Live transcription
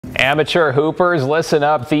Amateur hoopers, listen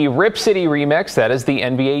up. The Rip City Remix, that is the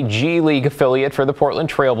NBA G League affiliate for the Portland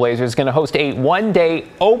Trail Blazers, is going to host a one-day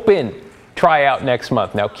open tryout next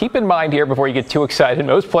month. Now, keep in mind here, before you get too excited,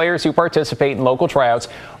 most players who participate in local tryouts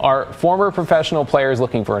are former professional players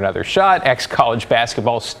looking for another shot, ex-college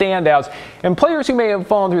basketball standouts, and players who may have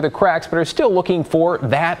fallen through the cracks but are still looking for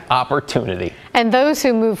that opportunity. And those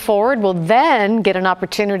who move forward will then get an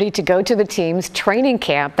opportunity to go to the team's training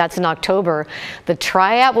camp. That's in October. The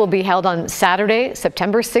tryout will be held on Saturday,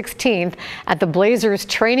 September 16th at the Blazers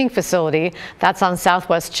training facility. That's on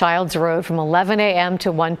Southwest Childs Road from 11 a.m.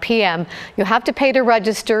 to 1 p.m. You'll have to pay to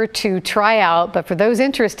register to try out, but for those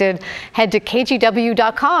interested, head to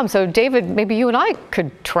kgw.com. So, David, maybe you and I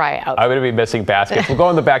could try out. I'm going to be missing baskets. We'll go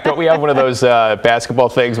in the back. Don't we have one of those basketball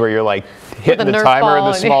things where you're like hitting the timer in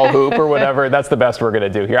the small hoop or whatever? That's the best we're going to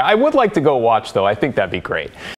do here. I would like to go watch, though. I think that'd be great.